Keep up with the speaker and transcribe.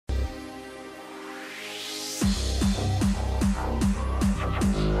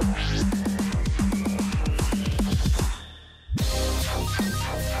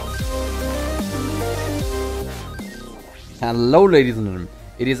Hello ladies and gentlemen,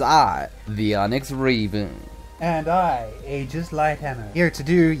 it is I, TheOnyxRaven. And I, Aegis Lighthammer, here to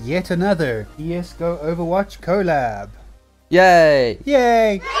do yet another CSGO Overwatch collab. Yay!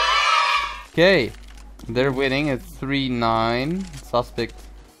 Yay! Okay, they're winning at 3-9. Suspect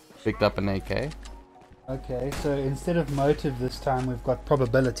picked up an AK. Okay, so instead of motive this time we've got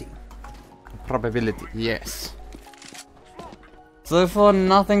probability. Probability, yes. So far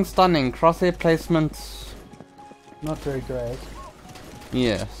nothing stunning. Crosshair placement. Not very great.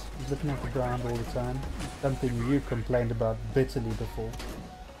 Yes. He's looking at the ground all the time. Something you complained about bitterly before.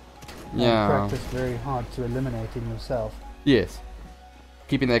 Yeah. And practiced very hard to eliminating yourself. Yes.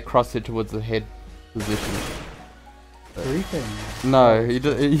 Keeping that crosshair towards the head position. Briefing. No, he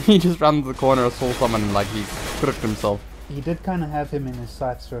just ran the corner and saw someone and like he crooked himself. He did kind of have him in his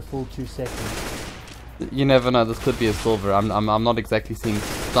sights for a full 2 seconds. You never know, this could be a silver. I'm not exactly seeing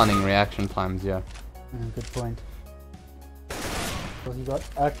stunning reaction times, yeah. Good point. Well, he got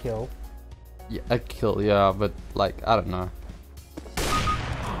a kill. Yeah, a kill, yeah, but like, I don't know.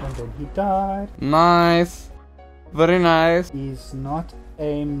 And then he died. Nice. Very nice. He's not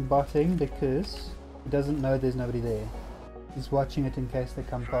aim botting because he doesn't know there's nobody there. He's watching it in case they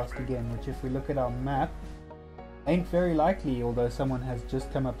come past again, which if we look at our map, ain't very likely, although someone has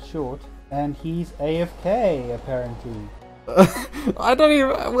just come up short. And he's AFK, apparently. I don't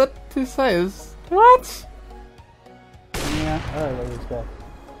even what to say. Is what? Yeah, oh, there he's back.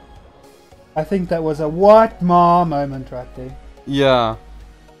 I think that was a what ma moment right there. Yeah.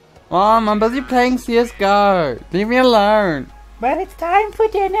 Mom, I'm busy playing CSGO. Leave me alone. But it's time for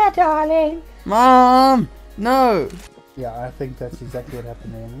dinner, darling. Mom, no. Yeah, I think that's exactly what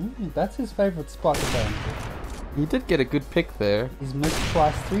happened there. That's his favorite spot, apparently. He did get a good pick there. He's missed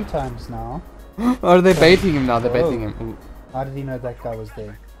twice, 3 times now. Are they baiting him now? They're baiting him. Ooh. How did he know that guy was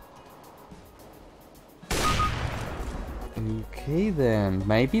there? Okay then,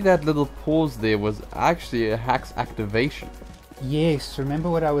 maybe that little pause there was actually a hack's activation. Yes, remember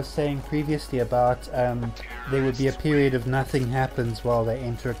what I was saying previously about there would be a period of nothing happens while they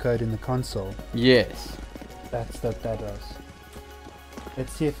enter a code in the console. Yes. That's what that was.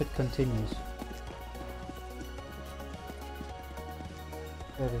 Let's see if it continues.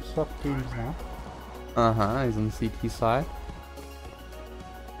 Okay, they've swapped teams now. Uh-huh, he's on the CT side.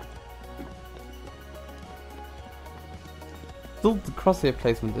 Still, the crosshair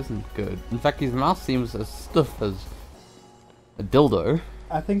placement isn't good. In fact, his mouse seems as stiff as a dildo.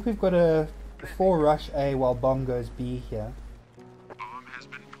 I think we've got a 4 rush A while bomb goes B here. Bomb has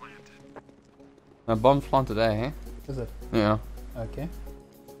been planted. A bomb planted A, eh? Is it? Yeah. Okay.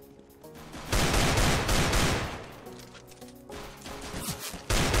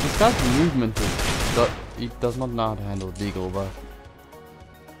 This guy's movement is... he does not know how to handle Deagle, but...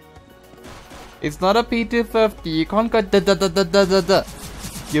 It's not a P250, you can't go da-da-da-da-da-da-da.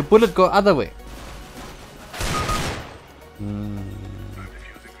 Your bullet go other way.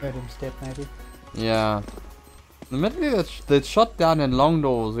 Heard him step maybe. Yeah. The minute that shot down in long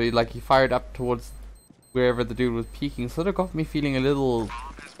doors where he fired up towards wherever the dude was peeking sort of got me feeling a little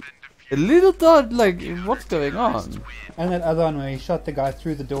dot like what's going on. And that other one where he shot the guy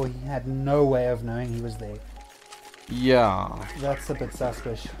through the door, he had no way of knowing he was there. Yeah. That's a bit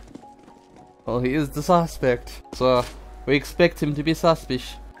suspicious. Well, he is the suspect, so we expect him to be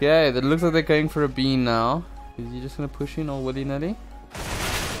suspicious. Okay, that looks like they're going for a B now. Is he just gonna push in all willy-nilly?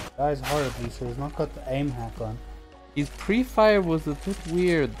 Dies horribly, so he's not got the aim hack on. His pre-fire was a bit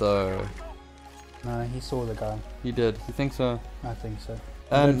weird though. No, he saw the guy. He did. You think so? I think so.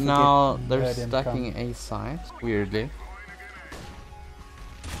 And now he they're heard him stacking come. A site, weirdly.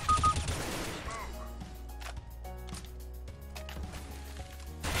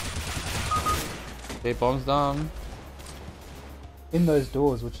 Okay, bombs down. In those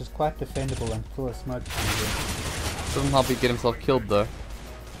doors, which is quite defendable until a smoke comes in. Doesn't help you get himself killed though.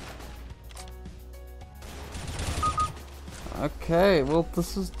 Okay, well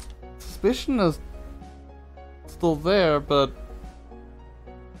this is... Suspicion is still there, but...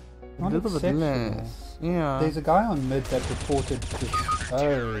 A Not little bit exceptional. less. Yeah. There's a guy on mid that reported this.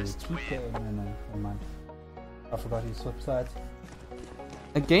 Oh, TK. No, never mind. I forgot he swapped sides.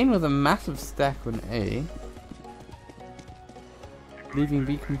 Again with a massive stack on A. Leaving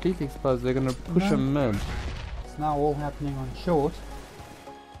B completely exposed. They're gonna push him mid. It's now all happening on short.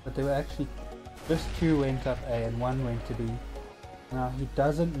 But they were actually... Just 2 went up A and 1 went to B. Now he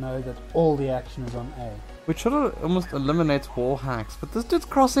doesn't know that all the action is on A. Which sort of almost eliminates wall hacks, but this dude's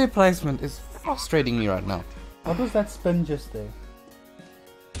crosshair placement is frustrating me right now. What was that spin just there?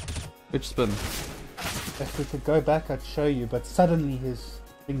 Which spin? If we could go back I'd show you, but suddenly his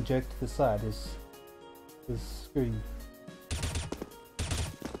thing jerked to the side, his screen.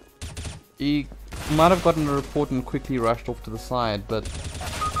 He might have gotten a report and quickly rushed off to the side, but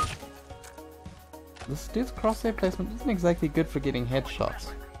this dude's crosshair placement isn't exactly good for getting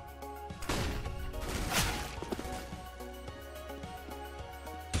headshots.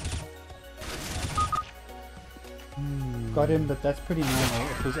 Got him, but that's pretty normal.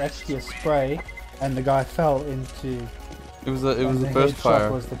 It was actually a spray, and the guy fell into. It was a burst headshot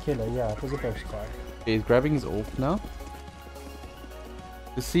fire. Was the killer? Yeah, it was a burst fire. Okay, he's grabbing his AWP now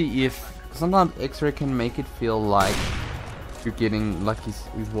to see if sometimes X-ray can make it feel like you're getting like he's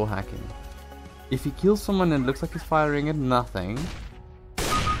wall hacking. If he kills someone and it looks like he's firing at nothing,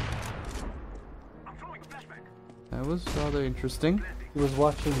 that was rather interesting. He was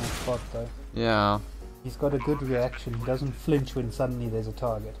watching that spot though. Yeah. He's got a good reaction. He doesn't flinch when suddenly there's a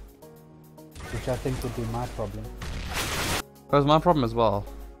target, which I think would be my problem. That was my problem as well.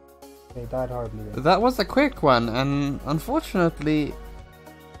 They died horribly there. That was a quick one, and unfortunately,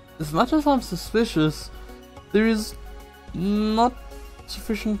 as much as I'm suspicious, there is not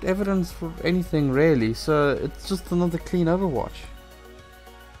sufficient evidence for anything really, so it's just another clean Overwatch.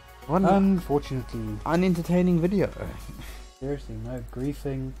 One Unfortunately. unentertaining video. Seriously, no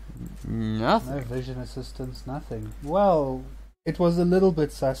griefing, Nothing. no vision assistance, nothing. Well, it was a little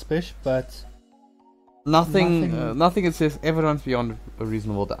bit suspicious, but Nothing it says evidence beyond a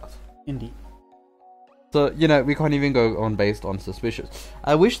reasonable doubt. indeed. So, you know, we can't even go on based on suspicious.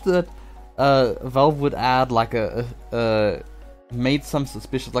 I wish that Valve would add like made some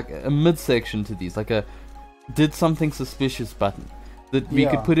suspicious, like a midsection to these, like a did something suspicious button. That we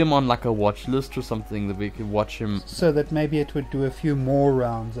could put him on like a watch list or something, that we could watch him. So that maybe it would do a few more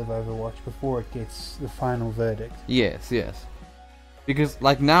rounds of Overwatch before it gets the final verdict. Yes, yes. Because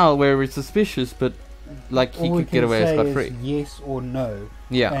like now where it's suspicious, but like he All we could get can away say scot is free. yes or no.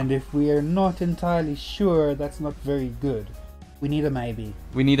 Yeah. And if we are not entirely sure, that's not very good. We need a maybe.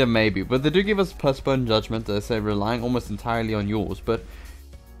 We need a maybe, but they do give us postponed judgment. They say relying almost entirely on yours, but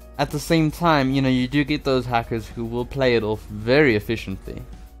at the same time, you know, you do get those hackers who will play it off very efficiently.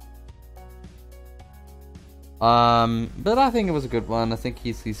 But I think it was a good one. I think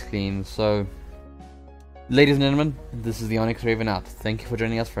he's clean. So, ladies and gentlemen, this is the TheOnyxRaven out. Thank you for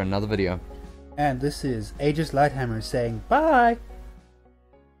joining us for another video. And this is Aegis Lighthammer saying bye!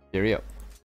 Cheerio.